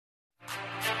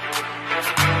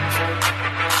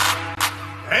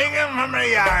in my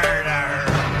yard.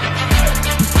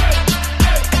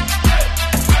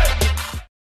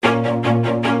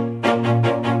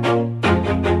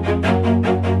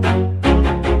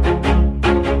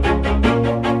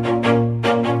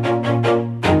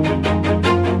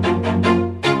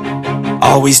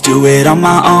 Always do it on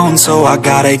my own, so I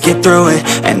gotta get through it.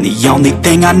 And the only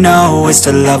thing I know is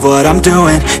to love what I'm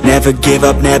doing. Never give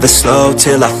up, never slow,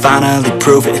 till I finally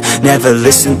prove it. Never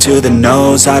listen to the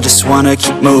no's, I just wanna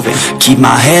keep moving. Keep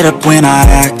my head up when I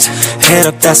act, head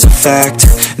up, that's a fact.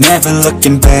 Never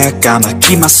looking back, I'ma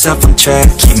keep myself on track.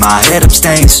 Keep my head up,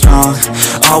 staying strong,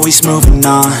 always moving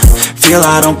on. Feel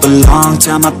I don't belong,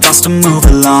 tell my thoughts to move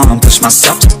along. Push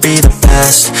myself to be the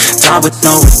best, die with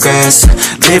no regrets.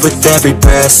 Live with every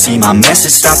breath, see my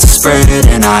message start to spread.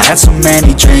 And I had so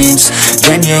many dreams,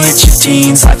 then you hit your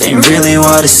teens. Life ain't really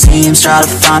what it seems, try to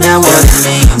find out what it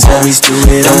means. Always do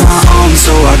it on my own,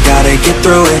 so I gotta get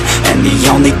through it. And the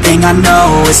only thing I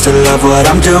know is to love what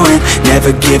I'm doing.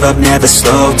 Never give up, never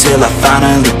slow, till I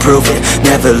finally prove it.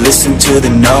 Never listen to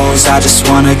the no's, I just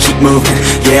wanna keep moving.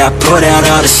 Yeah, I put out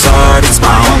all this art, it's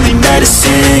my only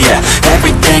medicine. Yeah,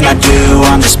 everything I do,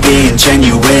 I'm just being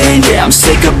genuine. Yeah, I'm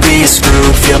sick of being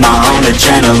screwed, feel my own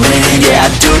adrenaline. Yeah, I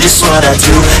do just what I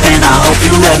do, and I hope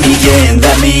you let me in,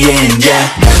 yeah.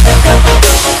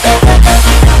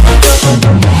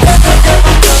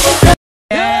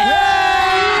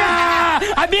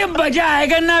 अभी मजा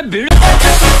आएगा ना भिड़।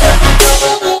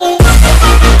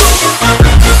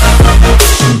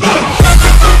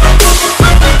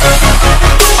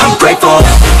 I'm grateful,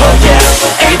 oh yeah,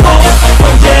 able,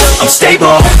 oh yeah, I'm stable,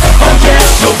 oh yeah,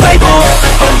 no label,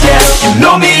 oh yeah, you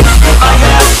know me, I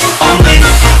have only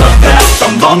the best.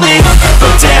 I'm lonely,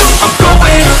 but damn, I'm going to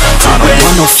win. I don't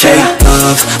want no fake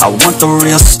love, I want the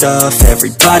real stuff.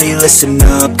 Everybody listen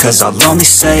up, cause I'll only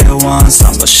say it once.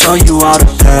 I'm gonna show you all the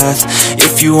path,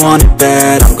 if you want it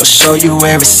bad. I'm gonna show you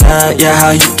where it's at, yeah,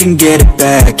 how you can get it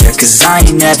back. Yeah, cause I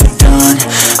ain't never done,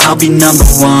 I'll be number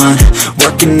one.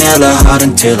 Working hella hard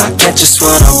until I get just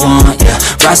what I want, yeah.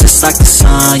 Rises like the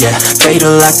sun, yeah,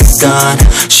 fatal like a gun.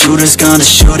 Shooter's gonna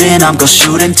shoot and I'm gonna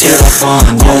shoot until I fall,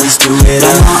 yeah. Always do it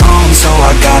on my own, so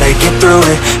I gotta get through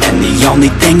it. And the only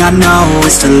thing I know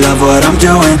is to love what I'm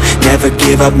doing. Never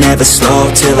give up, never slow,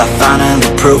 till I finally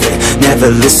prove it. Never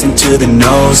listen to the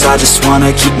no's, I just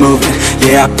wanna keep moving.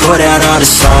 Yeah, I put out all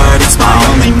this art, it's my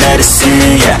only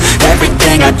medicine. Yeah,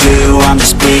 everything I do, I'm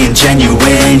just being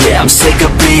genuine. Yeah, I'm sick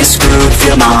of being screwed,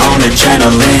 feel my own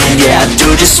adrenaline. Yeah, I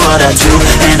do just what I do,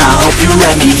 and I hope you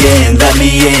let me in,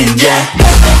 yeah.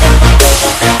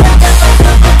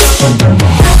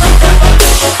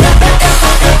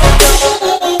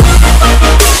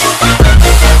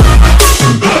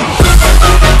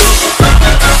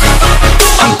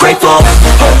 I'm grateful,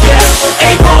 oh yeah,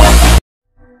 able.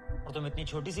 और तुम इतनी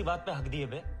छोटी सी बात पे हक दिए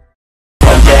बे।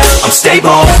 Oh yeah, I'm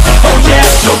stable, oh yeah,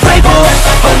 no label,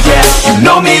 oh yeah, you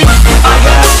know me, I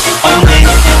have only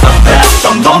the best.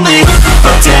 I'm lonely,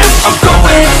 but damn, I'm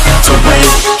going to win,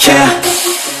 yeah.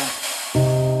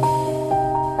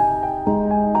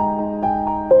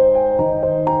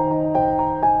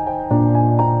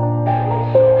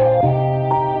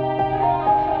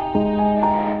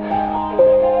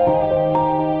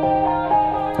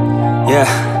 Yeah,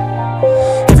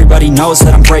 everybody knows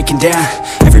that I'm breaking down.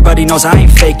 Everybody knows I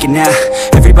ain't faking now.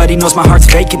 Everybody knows my heart's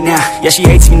vacant now. Yeah, she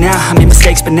hates me now, I made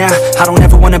mistakes, but now I don't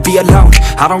ever wanna be alone.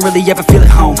 I don't really ever feel at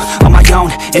home, on my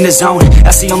own, in the zone.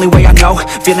 That's the only way I know,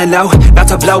 feeling low, about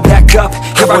to blow back up.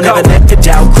 Here I won't ever let the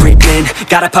doubt creep in.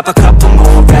 Gotta pop a couple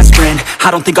more aspirin.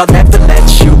 I don't think I'll ever let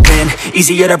you in.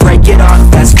 Easier to break it off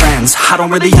best friends. I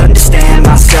don't really understand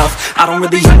myself, I don't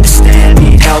really understand,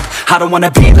 need help. I don't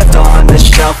wanna be left on the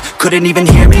shelf. Couldn't even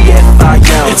hear me if I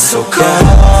yelled. It's so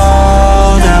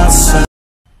cold outside.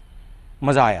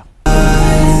 मजा आया।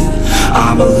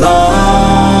 I'm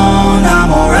alone,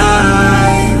 I'm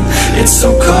alright. It's so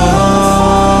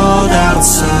cold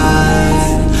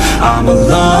outside. I'm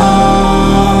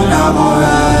alone, I'm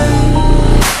alright.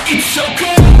 It's so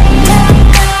cold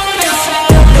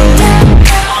outside.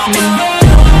 I'm alone.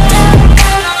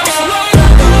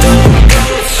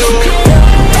 It's so cold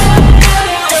outside.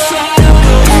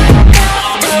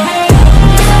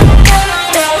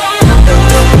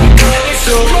 It's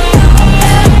so cold.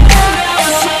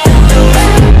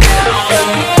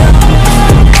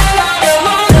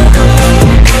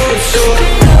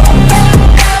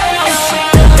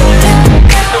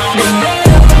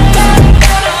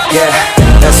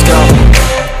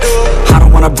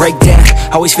 Break down,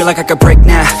 always feel like I could break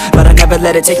now, but I never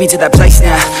let it take me to that place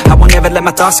now. I won't ever let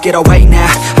my thoughts get away now.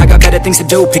 I got better things to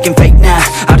do, picking fate now.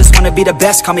 I just wanna to be the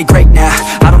best, call me great now.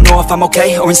 I don't know if I'm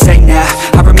okay or insane now.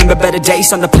 I remember better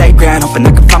days on the playground, hoping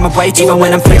I can find my way even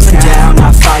when I'm feeling down.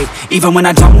 I fight, even when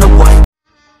I don't know what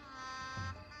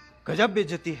गजब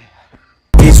बेइज्जती है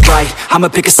is right. I'ma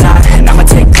pick a side and I'ma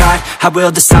take pride. I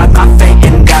will decide my fate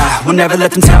and I will never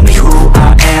let them tell me who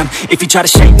I am. If you try to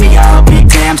shake me, I'll be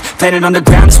damned. Planet on the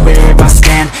ground is where I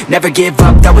stand. Never give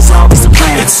up, that was always the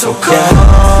plan. It's so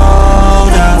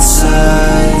cold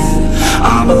outside,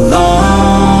 I'm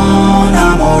alone,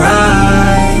 I'm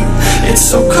alright. It's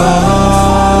so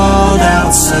cold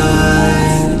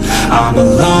outside, I'm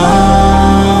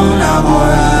alone, I'm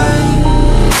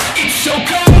alright. It's so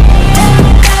cold.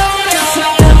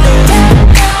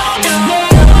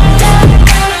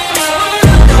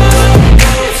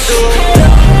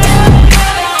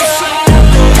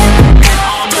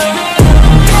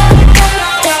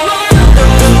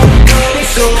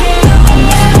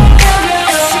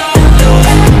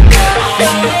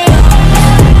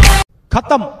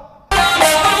 खत्म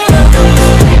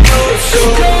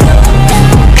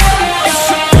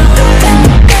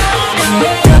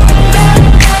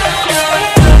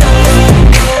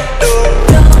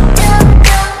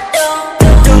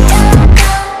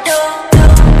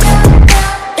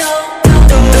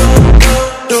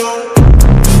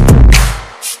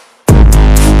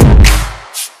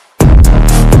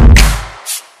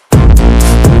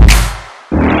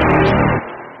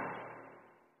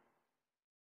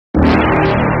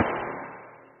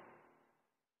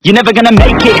You're never gonna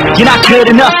make it, you're not good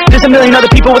enough. There's a million other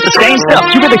people with the same stuff.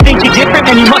 You really think you're different,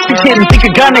 and you must be kidding. Think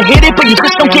you're gonna hit it, but you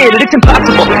just don't get it. It's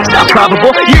impossible, it's not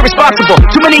probable, you're irresponsible.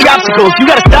 Too many obstacles, you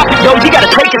gotta stop it, yo. You gotta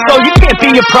take it slow, you can't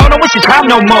be a pro, don't waste your time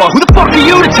no more. Who the fuck are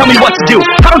you to tell me what to do?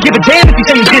 I don't give a damn if you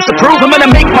say you disapprove. I'm gonna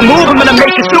make my move, I'm gonna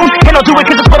make it soon. And I'll do it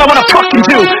cause it's what I wanna fucking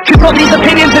do. Cause all these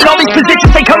opinions and all these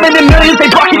positions, they come in millions, they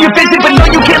blocking your vision. But no,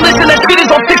 you can't listen, that shit is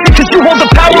all fiction. Cause you hold the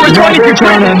power as long as you're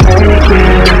trying to make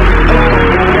it.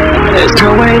 There's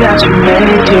no way that you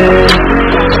make it.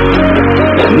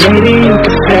 And maybe you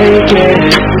can fake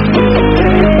it,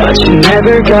 but you're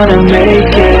never gonna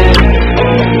make it.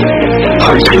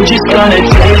 Are you just gonna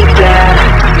take that?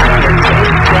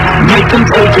 Make them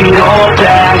take it all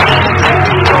back.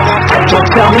 Don't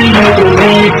tell me you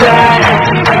believe that.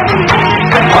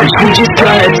 Are you just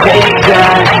gonna take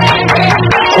that?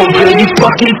 Or will you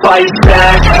fucking fight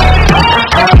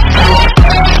back?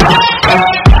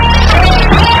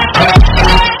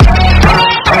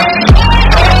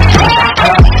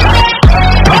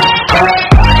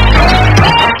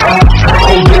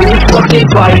 Fucking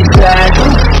fight back.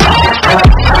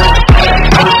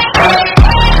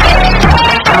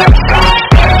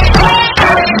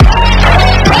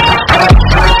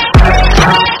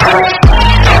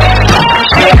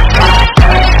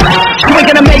 You ain't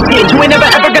gonna make it, you ain't never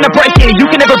ever gonna break it. You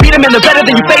can never beat them and they're better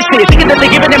than you face it. Thinking that they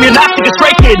giving them, you're not, think it's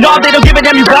straight kid. No, they don't give a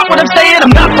damn, you got what I'm saying?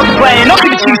 I'm not fucking playing, I'll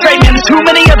give it to you straight, man. There's too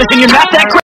many others and you're not that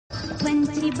great.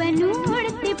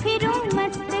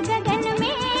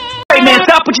 Man,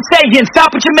 stop what you're saying, stop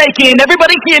what you're making.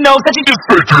 Everybody here knows that you just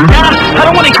faking. I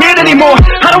don't wanna hear it anymore,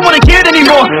 I don't wanna hear it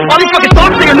anymore. All these fucking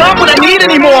thoughts, they are not what I need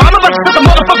anymore. I'm about to shut the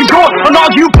motherfucking door on all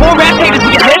you poor ass haters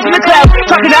with your heads in the clouds,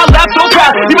 talking out loud so proud.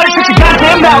 You better shut your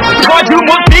goddamn mouth before I do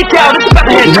more speak out. It's about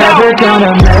to head down. You're never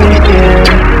gonna make it.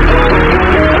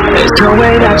 There's no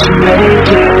way that you make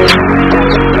it.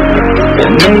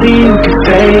 And maybe you can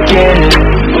fake it,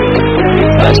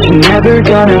 but you're never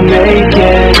gonna make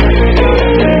it.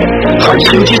 Are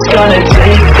you just gonna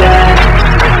take that?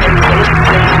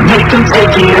 Make them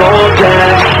take it all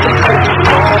back.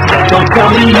 Don't tell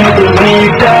me you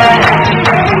believe that.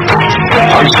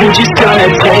 Are you just gonna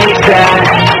take that?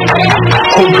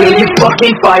 Or will you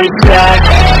fucking fight back?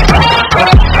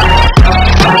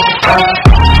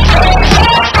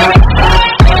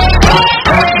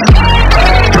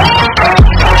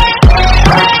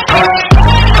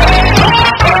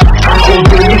 Or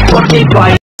will you fucking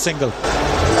fight? Single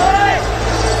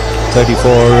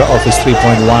 34 of his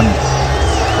 3.1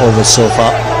 overs so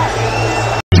far.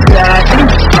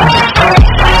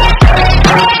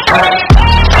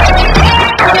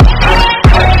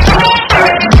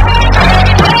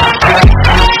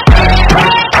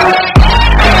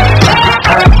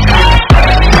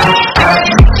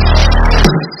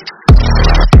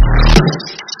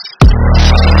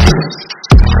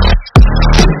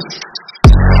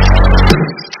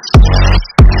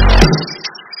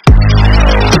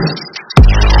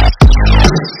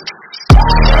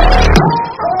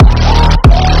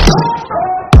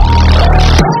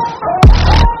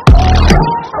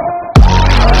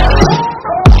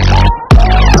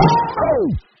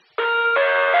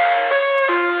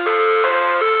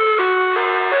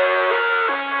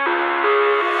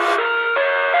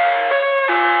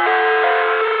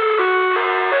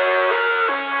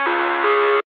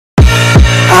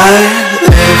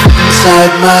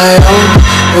 my own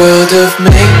world of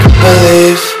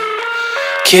make-believe.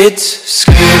 Kids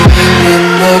screaming in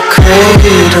the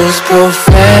cradles,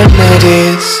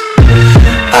 profanities.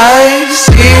 I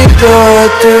see the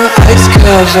world through ice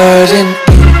covered in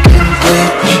ink and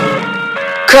bleach.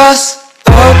 Cross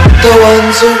out the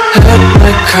ones who heard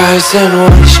my cries and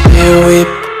watched me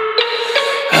weep.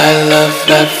 I love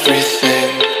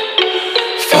everything.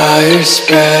 Fire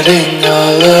spreading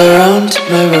all around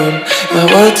my room. My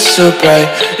world's so bright,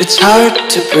 it's hard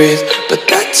to breathe, but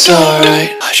that's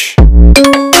alright. Hush.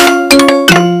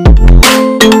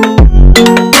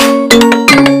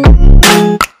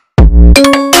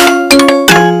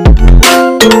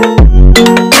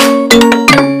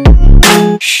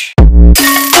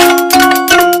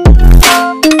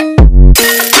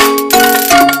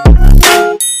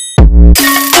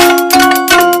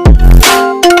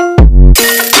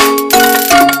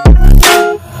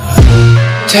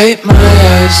 Take my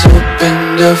eyes open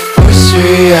to force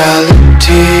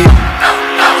reality.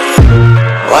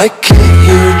 Why can't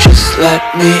you just let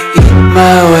me eat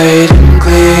my weight in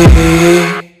glee?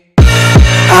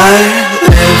 I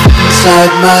live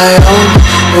inside my own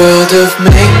world of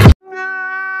make-believe.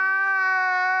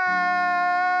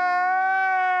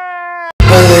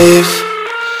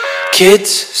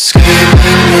 Kids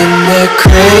screaming in their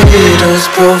cradles,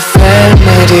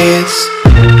 profanities.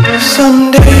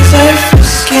 Some days I feel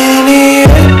skinnier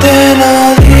than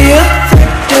all the other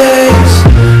days.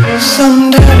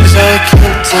 Sometimes I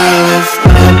can't tell if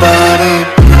my body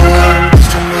belongs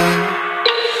to me.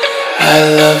 I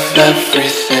love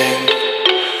everything.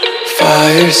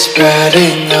 Fire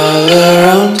spreading all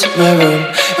around my room.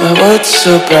 My world's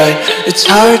so bright, it's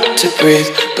hard to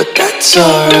breathe, but that's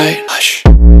alright. Hush.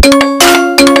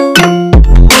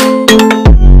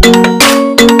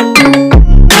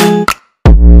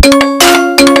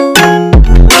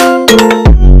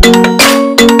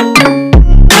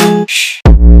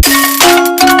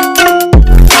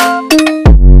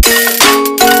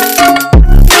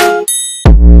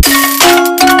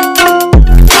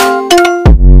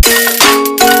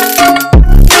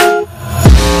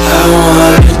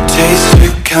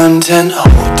 Content,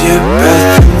 hold your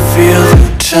breath and feel the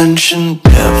tension.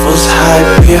 Devils hide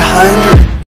behind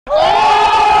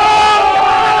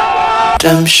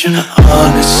redemption.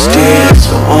 Honesty is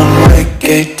a one-way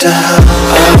gate to hell.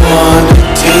 I wanna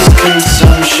taste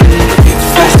consumption. Breathe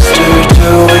faster to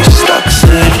waste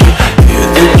oxygen. Hear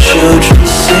the children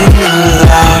sing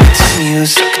aloud. It's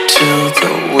music till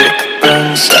the wick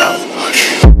burns out.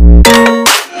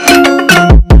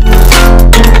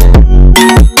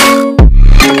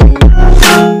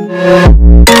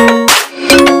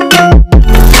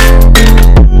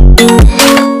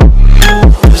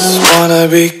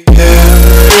 Be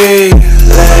carefree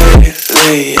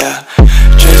lately, yeah.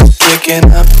 Just kicking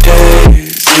up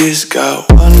daisies. Got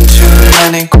one too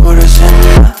many quarters in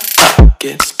my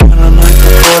pockets. Counting like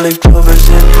the 4-leaf clovers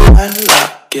in my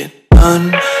locket.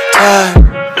 Untied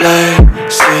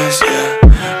laces,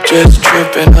 yeah. Just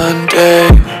tripping on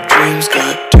daydreams.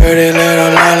 Got dirty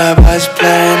little lullabies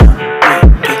playing on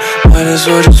repeat. Might as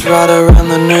well just ride around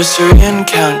the nursery and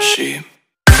count sheep.